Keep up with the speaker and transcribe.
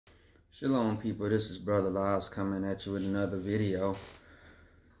Shalom people, this is Brother Laz coming at you with another video.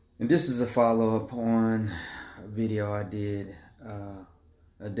 And this is a follow-up on a video I did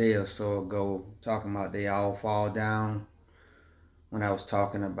a day or so ago talking about they all fall down, when I was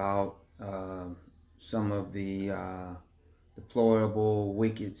talking about some of the deplorable,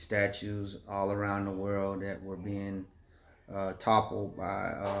 wicked statues all around the world that were being toppled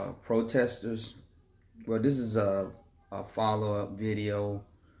by protesters. Well, this is a follow-up video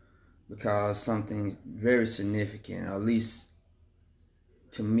because something very significant, or at least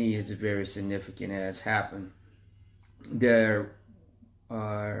to me it's very significant, has happened. There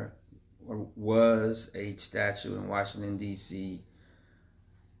was a statue in Washington, D.C.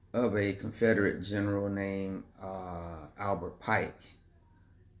 of a Confederate general named Albert Pike.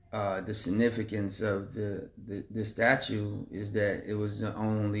 The significance of the statue is that it was the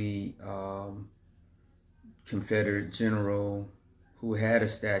only Confederate general who had a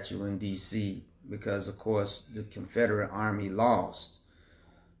statue in D.C. because, of course, the Confederate Army lost.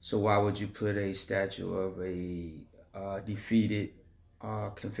 So why would you put a statue of a defeated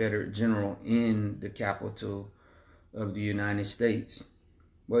Confederate general in the capital of the United States?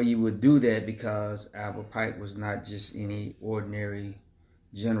 Well, you would do that because Albert Pike was not just any ordinary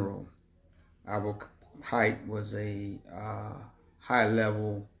general. Albert Pike was a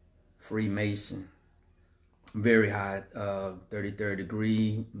high-level Freemason. Very high, 33rd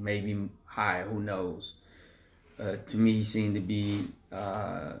degree, maybe higher, who knows. To me, he seemed to be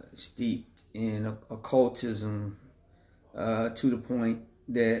steeped in occultism to the point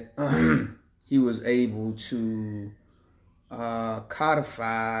that he was able to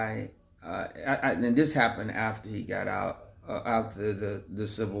codify, and this happened after he got out, after the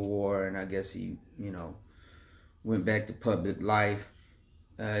Civil War, and I guess he, went back to public life.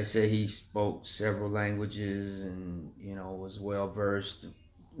 He said he spoke several languages and, was well-versed,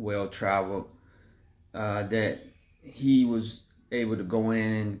 well-traveled, that he was able to go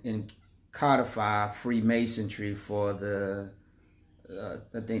in and codify Freemasonry for the, I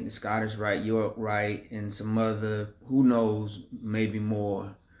think the Scottish Rite, York Rite, and some other, who knows, maybe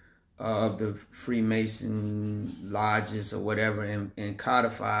more, of the Freemason lodges or whatever, and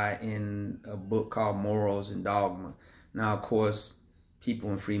codify in a book called Morals and Dogma. Now, of course,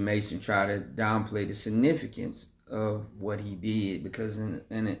 people in Freemason try to downplay the significance of what he did, because in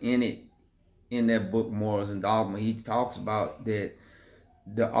that book, Morals and Dogma, he talks about that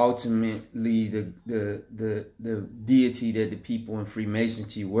ultimately the deity that the people in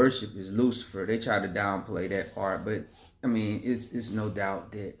Freemasonry worship is Lucifer. They try to downplay that part, but I mean, it's no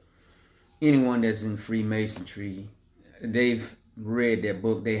doubt that anyone that's in Freemasonry, they've read that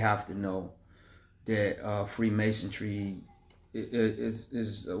book, they have to know that Freemasonry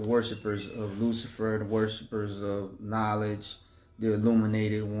is worshippers of Lucifer, the worshippers of knowledge, the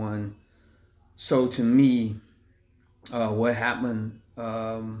illuminated one. So to me, what happened,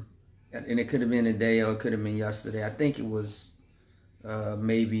 and it could have been today or it could have been yesterday. I think it was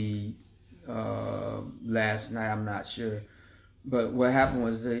maybe last night, I'm not sure. But what happened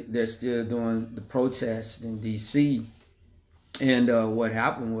was they're still doing the protests in D.C. And what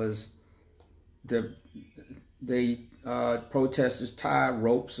happened was protesters tied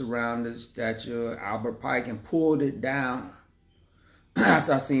ropes around the statue of Albert Pike and pulled it down.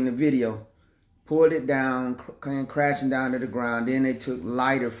 As I seen the video, pulled it down, came crashing down to the ground. Then they took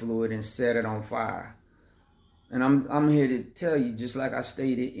lighter fluid and set it on fire. And I'm here to tell you, just like I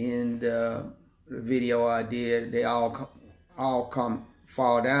stated in the video I did, they all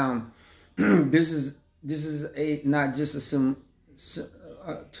fall down. This is not just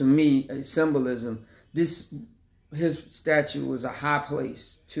to me, a symbolism. His statue was a high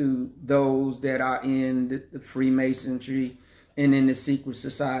place to those that are in the Freemasonry and in the secret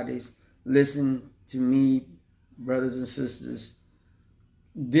societies. Listen to me, brothers and sisters.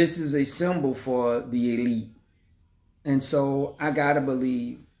 This is a symbol for the elite. And so I gotta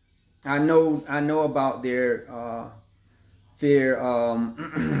believe. I know about their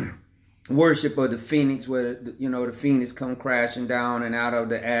worship of the phoenix, where the phoenix come crashing down, and out of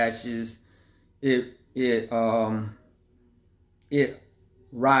the ashes it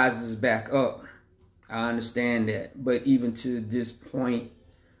rises back up. I understand that, but even to this point,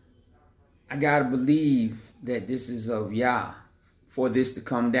 I gotta believe that this is of Yah for this to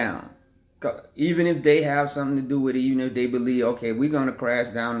come down. Even if they have something to do with it, even if they believe, okay, we're gonna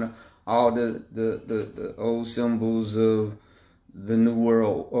crash down all the old symbols of the New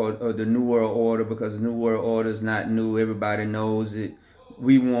World, or the New World Order, because the New World Order is not new. Everybody knows it.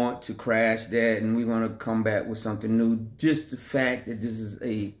 We want to crash that, and we want to come back with something new. Just the fact that this is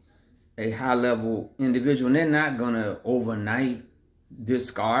a high-level individual, and they're not going to overnight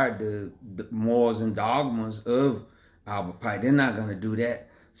discard the morals and dogmas of Albert Pike. They're not going to do that.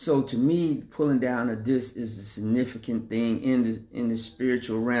 So to me, pulling down of this is a significant thing in the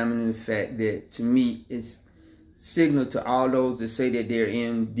spiritual realm, and in the fact that, to me, it's signal to all those that say that they're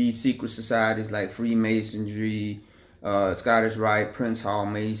in these secret societies like Freemasonry, Scottish Rite, Prince Hall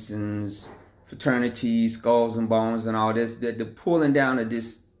Masons, fraternities, Skulls and Bones, and all this, that the pulling down of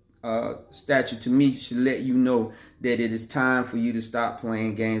this statue, to me, should let you know that it is time for you to stop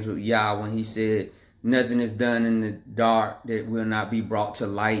playing games with Yah when he said, nothing is done in the dark that will not be brought to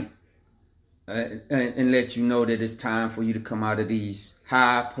light, and let you know that it's time for you to come out of these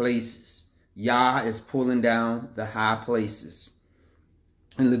high places. Yah is pulling down the high places.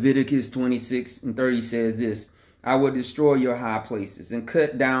 In Leviticus 26:30 says this, I will destroy your high places and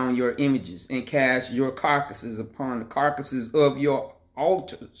cut down your images and cast your carcasses upon the carcasses of your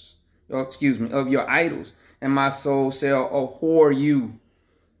altars, of your idols, and my soul shall abhor you.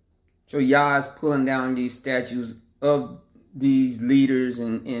 So Yah is pulling down these statues of these leaders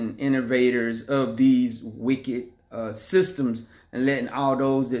and innovators of these wicked systems, and letting all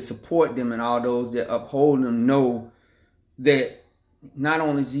those that support them and all those that uphold them know that not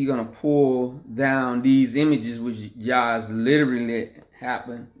only is he going to pull down these images, which Yah is literally let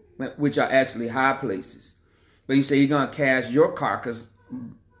happen, which are actually high places, but he said he's going to cast your carcass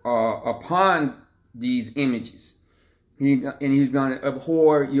upon these images. And he's going to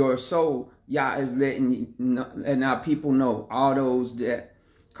abhor your soul. Yah is letting our people know, all those that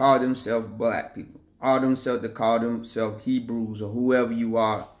call themselves black people, all themselves that call themselves Hebrews, or whoever you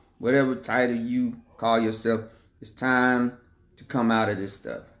are, whatever title you call yourself, it's time to come out of this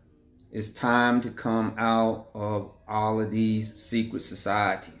stuff. It's time to come out of all of these secret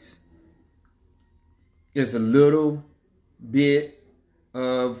societies. It's a little bit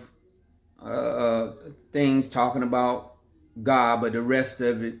of things talking about God, but the rest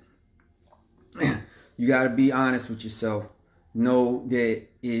of it, you got to be honest with yourself. Know that it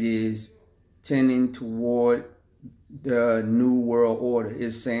is tending toward the new world order.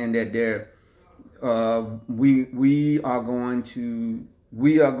 It's saying that we are going to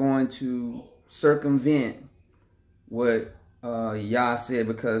circumvent what Yah said,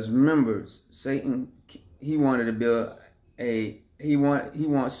 because remember, Satan, he wants to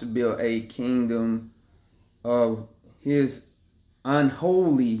build a kingdom of his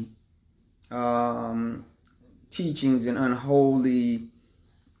unholy teachings and unholy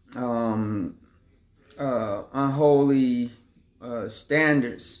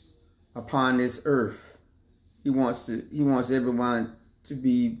standards upon this earth. He wants everyone to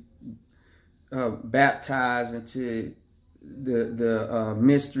be baptized into the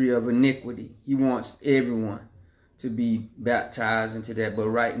mystery of iniquity. He wants everyone to be baptized into that. But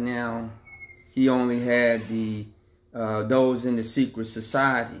right now, he only had those in the secret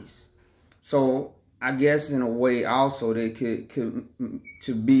societies. So I guess in a way also they could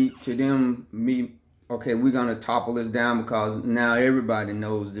to them be, okay, we're gonna topple this down because now everybody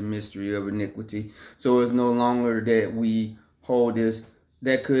knows the mystery of iniquity. So it's no longer that we hold this.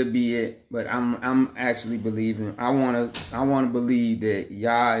 That could be it, but I'm actually believing. I wanna believe that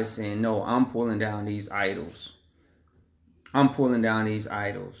Yah is saying, no, I'm pulling down these idols. I'm pulling down these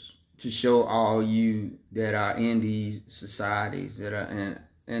idols to show all you that are in these societies, that are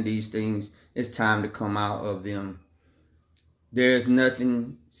in these things, it's time to come out of them. There's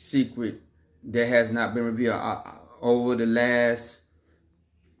nothing secret that has not been revealed. Over the last,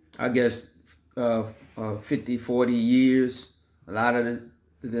 I guess, 50, 40 years, a lot of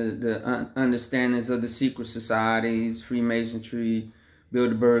the understandings of the secret societies, Freemasonry,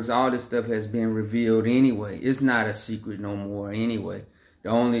 Bilderbergs, all this stuff has been revealed anyway. It's not a secret no more anyway. The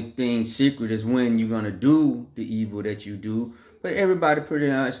only thing secret is when you're going to do the evil that you do. But everybody pretty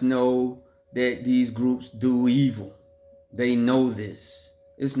much know that these groups do evil. They know this.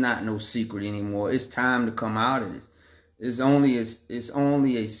 It's not no secret anymore. It's time to come out of this. It's only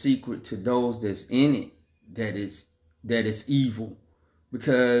a secret to those that's in it that it's evil.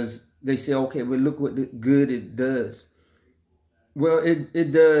 Because they say, okay, well, look what good it does. Well,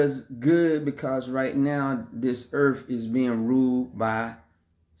 it does good because right now this earth is being ruled by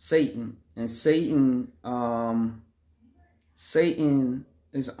Satan. And Satan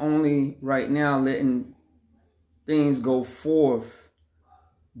is only right now letting things go forth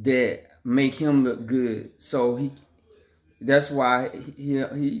that make him look good. So that's why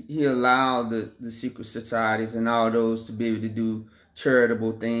he allowed the secret societies and all those to be able to do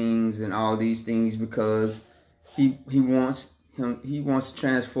charitable things and all these things, because he wants to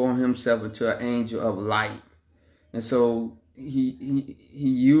transform himself into an angel of light. And so he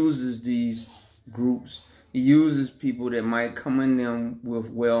uses these groups He uses people that might come in them with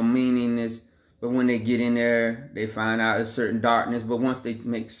well-meaningness, but when they get in there, they find out it's certain darkness. But once they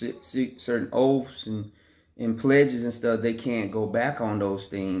make certain oaths and pledges and stuff, they can't go back on those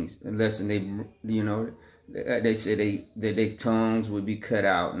things unless they, you know, they say that their tongues would be cut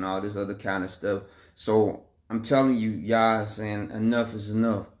out and all this other kind of stuff. So I'm telling you, Yah is saying enough is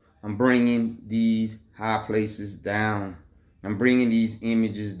enough. I'm bringing these high places down. I'm bringing these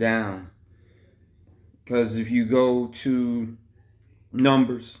images down. Because if you go to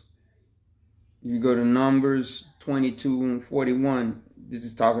Numbers, you go to Numbers 22 and 41, this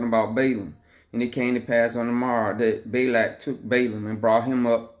is talking about Balaam. And it came to pass on the morrow that Balak took Balaam and brought him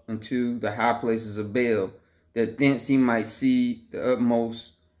up into the high places of Baal, that thence he might see the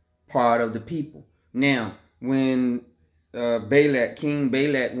utmost part of the people. Now, when King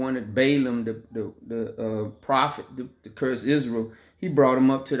Balak wanted Balaam, the prophet, to curse Israel, he brought him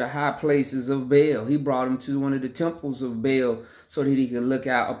up to the high places of Baal. He brought him to one of the temples of Baal so that he could look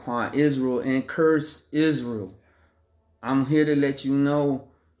out upon Israel and curse Israel. I'm here to let you know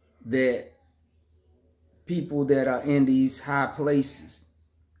that people that are in these high places,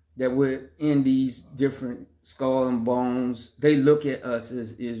 that we're in these different skull and bones, they look at us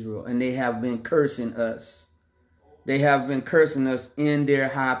as Israel, and they have been cursing us. They have been cursing us in their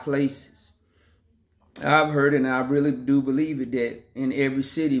high places. I've heard, and I really do believe it, that in every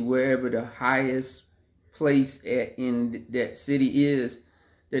city, wherever the highest place in that city is,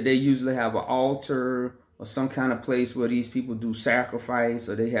 that they usually have an altar or some kind of place where these people do sacrifice,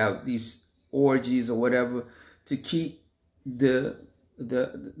 or they have these orgies or whatever to keep a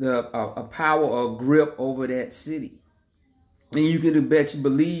power or grip over that city. And you can bet you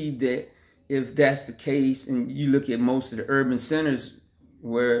believe that if that's the case, and you look at most of the urban centers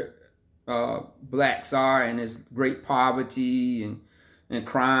where blacks are, and there's great poverty and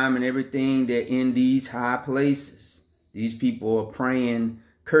crime and everything, that in these high places, these people are praying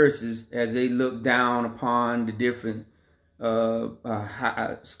curses as they look down upon the different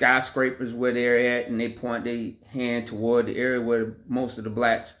skyscrapers where they're at, and they point their hand toward the area where most of the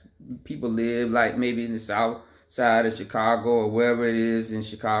black people live, like maybe in the south side of Chicago or wherever it is in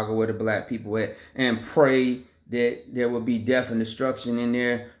Chicago where the black people at, and pray that there will be death and destruction in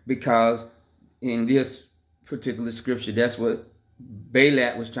there, because in this particular scripture, that's what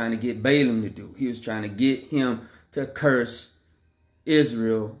Balak was trying to get Balaam to do. He was trying to get him to curse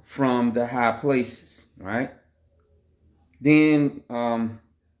Israel from the high places, right? Then,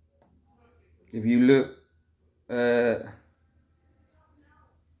 if you look,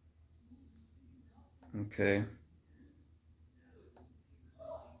 okay.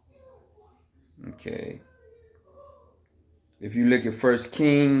 If you look at 1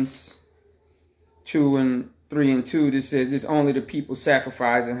 Kings 2:3-2, this says, "It's only the people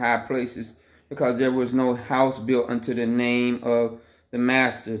sacrifice in high places, because there was no house built unto the name of the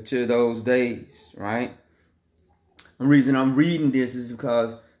master to those days," right? The reason I'm reading this is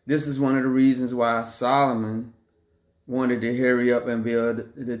because this is one of the reasons why Solomon wanted to hurry up and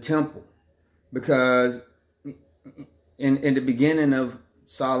build the temple. Because in the beginning of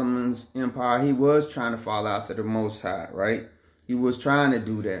Solomon's empire, he was trying to fall after the Most High, right? He was trying to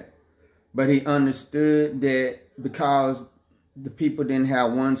do that. But he understood that because the people didn't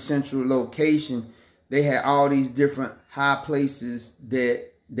have one central location, they had all these different high places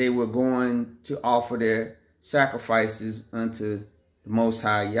that they were going to offer their sacrifices unto the Most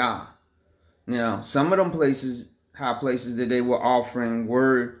High Yah. Now, some of them places, high places that they were offering,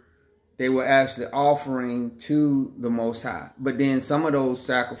 they were actually offering to the Most High. But then some of those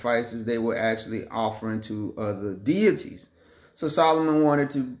sacrifices they were actually offering to other deities. So Solomon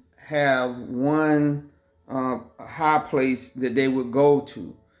wanted to have one high place that they would go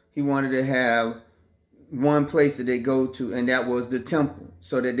to. He wanted to have one place that they go to, and that was the temple,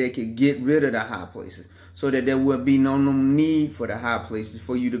 so that they could get rid of the high places, so that there would be no need for the high places,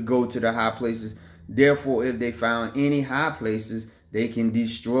 for you to go to the high places. Therefore, if they found any high places, they can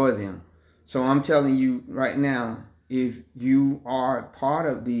destroy them. So I'm telling you right now, if you are part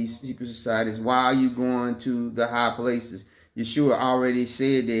of these secret societies, why are you going to the high places? Yeshua already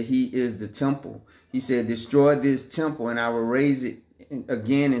said that he is the temple. He said, "Destroy this temple and I will raise it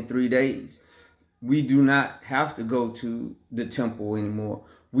again in 3 days." We do not have to go to the temple anymore.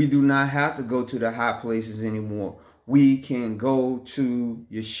 We do not have to go to the high places anymore. We can go to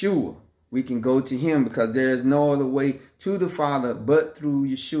Yeshua. We can go to him, because there is no other way to the Father but through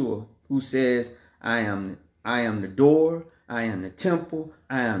Yeshua, who says, I am the door, I am the temple,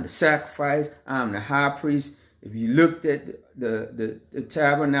 I am the sacrifice, I am the high priest. If you looked at the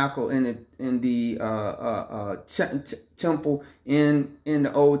tabernacle in the temple in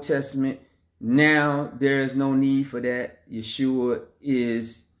the Old Testament, Now there is no need for that. Yeshua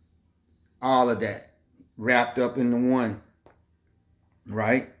is all of that wrapped up into one,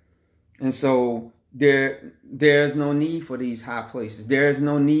 right? And so there's no need for these high places. There is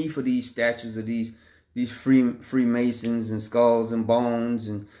no need for these statues of these Freemasons and skulls and bones,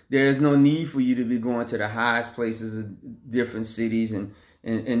 and there is no need for you to be going to the highest places of different cities and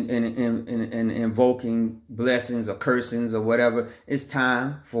invoking blessings or cursings or whatever. It's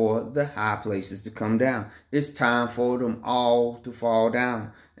time for the high places to come down. It's time for them all to fall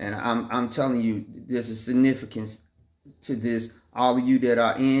down. And I'm telling you, there's a significance to this. All of you that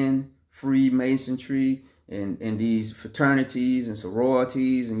are in Freemasonry and these fraternities and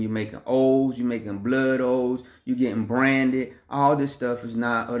sororities, and you're making oaths, you're making blood oaths, you're getting branded. All this stuff is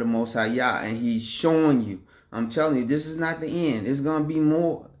not of the Most High Yah, and He's showing you. I'm telling you, this is not the end. It's going to be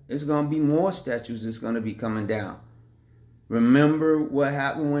more. It's going to be more statues that's going to be coming down. Remember what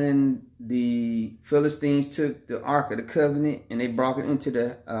happened when the Philistines took the Ark of the Covenant and they brought it into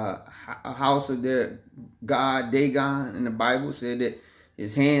the house of their god Dagon, and the Bible said that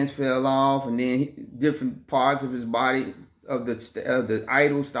his hands fell off, and then different parts of his body of the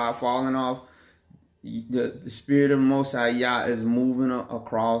idol started falling off. The Spirit of the Most High Yah is moving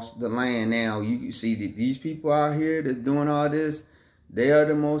across the land now. You see that these people out here that's doing all this, they are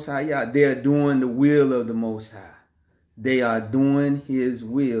the Most High Yah. They are doing the will of the Most High. They are doing His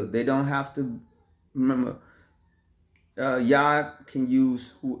will. They don't have to, remember, Yah can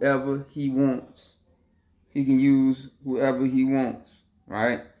use whoever He wants. He can use whoever He wants,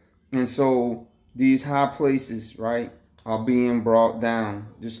 right? And so these high places, right, are being brought down.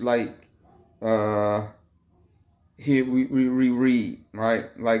 Just like here we read, right?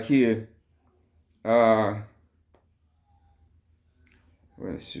 Like here,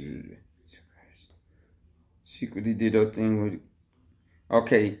 secretly did a thing with it.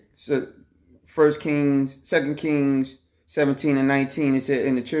 Okay, so 2 Kings 17 and 19, it said,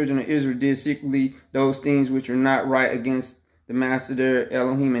 and the children of Israel did secretly those things which were not right against the master their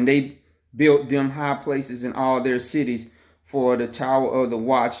Elohim, and they built them high places in all their cities, for the tower of the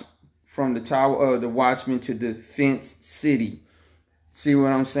watch, from the tower of the watchman to the fenced city. See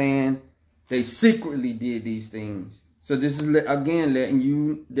what I'm saying? They secretly did these things. So this is, again, letting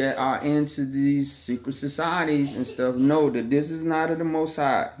you that are into these secret societies and stuff know that this is not of the Most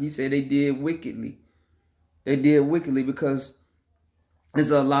High. He said they did wickedly. They did wickedly because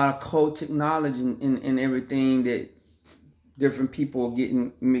there's a lot of cultic knowledge in everything that different people are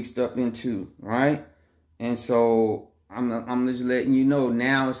getting mixed up into, right? And so I'm just letting you know,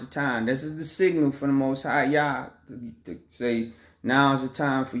 now is the time. This is the signal for the Most High Yah to say, now is the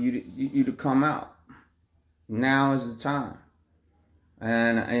time for you to come out. Now is the time.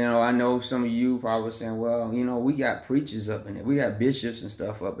 And, you know, I know some of you probably saying, well, you know, we got preachers up in there. We got bishops and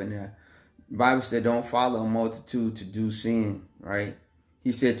stuff up in there. The Bible said, don't follow a multitude to do sin, right?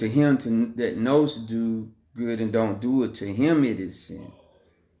 He said to him that knows to do good and don't do it, to him it is sin.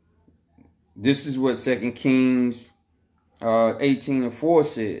 This is what 2 Kings 18 and 4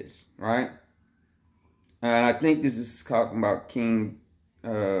 says, right? And I think this is talking about King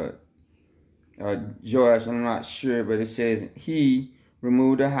Joash, I'm not sure, but it says, he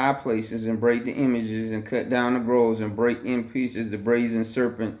removed the high places and break the images and cut down the groves and break in pieces the brazen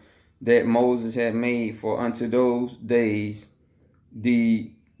serpent that Moses had made. For unto those days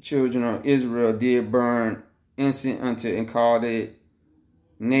the children of Israel did burn incense unto and called it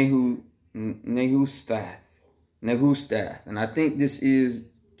Nehushtath. And I think this is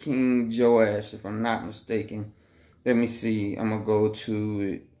King Joash, if I'm not mistaken. Let me see. I'm going to go to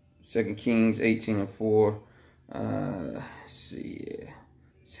it. 2 Kings 18 and 4. Let's see. Yeah.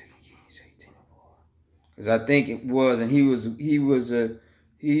 2 Kings 18 and 4. Because I think it was, and he was a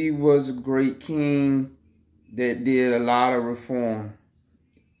great king that did a lot of reform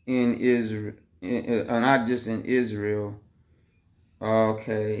in Israel, not just in Israel.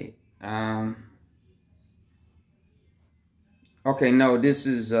 Okay. Okay, no, this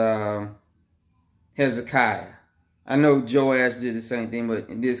is Hezekiah. I know Joash did the same thing, but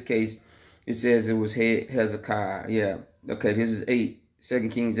in this case, it says it was Hezekiah. Yeah. Okay, this is 2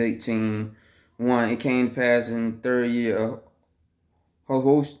 Kings 18, 1. It came to pass in the third year of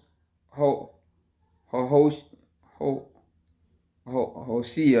Hosea,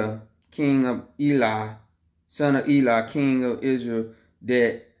 king of Elah, son of Elah, king of Israel,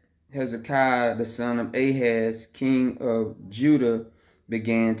 that Hezekiah, the son of Ahaz, king of Judah,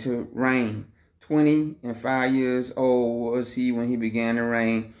 began to reign. 25 years old was he when he began to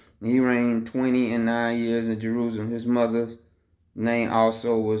reign. And he reigned 29 years in Jerusalem. His mother's name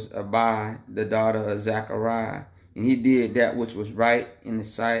also was Abi, the daughter of Zechariah. And he did that which was right in the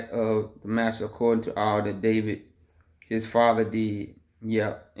sight of the master, according to all that David, his father, did.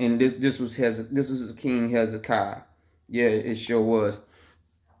 Yeah, and this was King Hezekiah. Yeah, it sure was.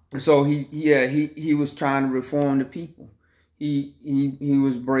 So he was trying to reform the people. He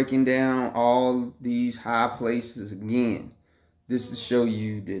was breaking down all these high places again. This to show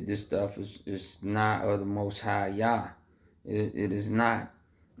you that this stuff is not of the Most High Yah. It is not.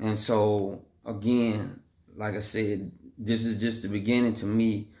 And so again, like I said, this is just the beginning to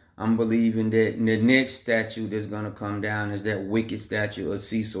me. I'm believing that the next statue that's gonna come down is that wicked statue of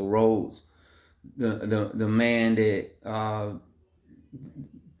Cecil Rhodes, the man that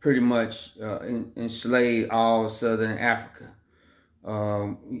pretty much enslaved all Southern Africa.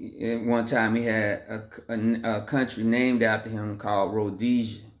 At one time, he had a country named after him called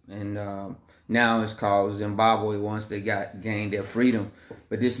Rhodesia, and now it's called Zimbabwe once they gained their freedom.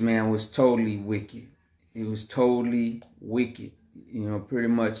 But this man was totally wicked. He was totally wicked. You know, pretty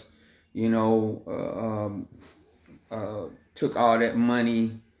much, you know, took all that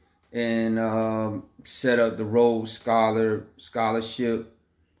money and set up the Rhodes Scholarship.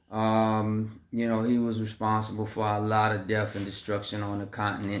 You know, he was responsible for a lot of death and destruction on the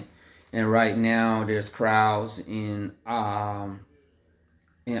continent. And right now, there's crowds in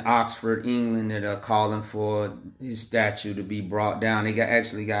Oxford, England, that are calling for his statue to be brought down. They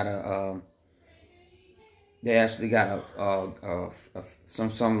actually got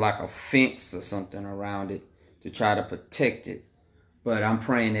some like a fence or something around it to try to protect it. But I'm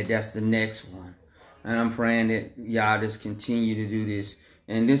praying that that's the next one, and I'm praying that y'all just continue to do this.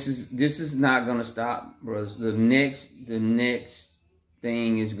 And this is not gonna stop, brothers. The next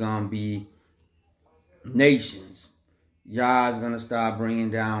thing is gonna be nations. Y'all is gonna start bringing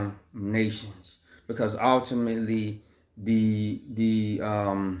down nations, because ultimately the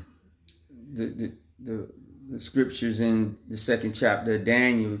scriptures in the second chapter of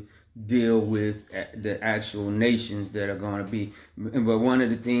Daniel deal with the actual nations that are going to be. But one of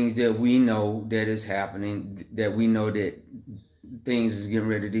the things that we know that is happening, that we know that things is getting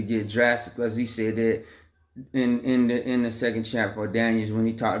ready to get drastic, because he said that in the second chapter of Daniel, when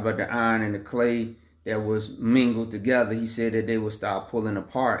he talked about the iron and the clay that was mingled together, he said that they would start pulling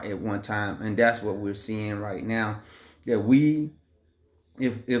apart at one time. And that's what we're seeing right now. That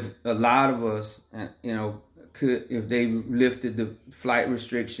if a lot of us, you know, if they lifted the flight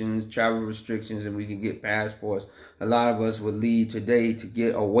restrictions, travel restrictions, and we could get passports, a lot of us would leave today to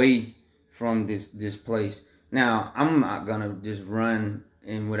get away from this place. Now, I'm not gonna just run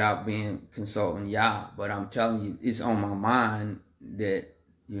in without being consulting Yah, but I'm telling you, it's on my mind that,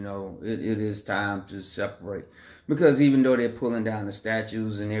 you know, it is time to separate. Because even though they're pulling down the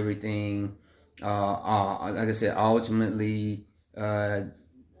statues and everything, like I said, ultimately,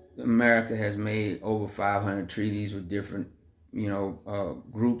 America has made over 500 treaties with different, you know,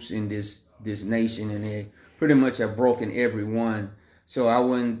 groups in this nation, and they pretty much have broken every one. So I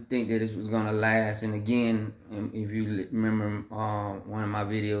wouldn't think that this was going to last. And again, if you remember one of my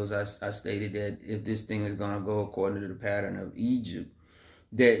videos, I stated that if this thing is going to go according to the pattern of Egypt,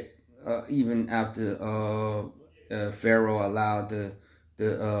 that even after Pharaoh allowed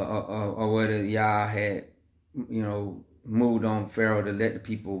or whether Yah had, you know, moved on Pharaoh to let the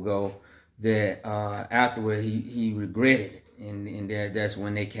people go, that afterward he regretted it, and that's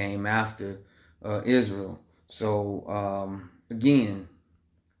when they came after Israel. So again,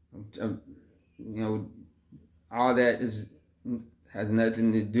 you know, all that has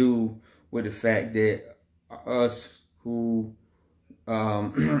nothing to do with the fact that us who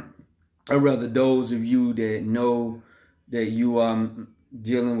or rather those of you that know that you are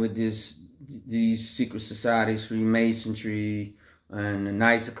dealing with these secret societies, Freemasonry, and the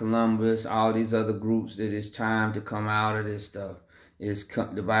Knights of Columbus, all these other groups, that it's time to come out of this stuff.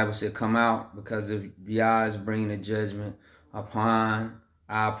 The Bible said, come out, because if Yah is bringing a judgment upon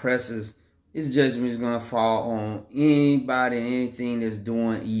our oppressors, his judgment is going to fall on anybody and anything that's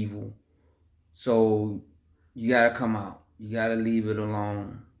doing evil. So you got to come out. You got to leave it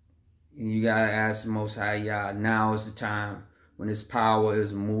alone. And you got to ask the Most High Yah, now is the time, when his power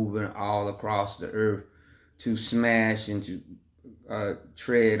is moving all across the earth, to smash and to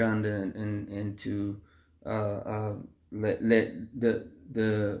tread under and to let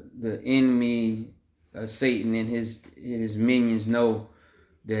the enemy, Satan and his minions, know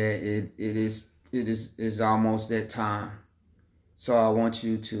that it is almost that time. So I want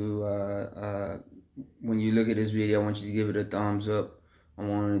you to when you look at this video, I want you to give it a thumbs up. I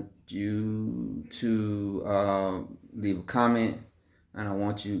want you to leave a comment, and I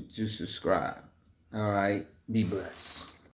want you to subscribe. All right, be blessed.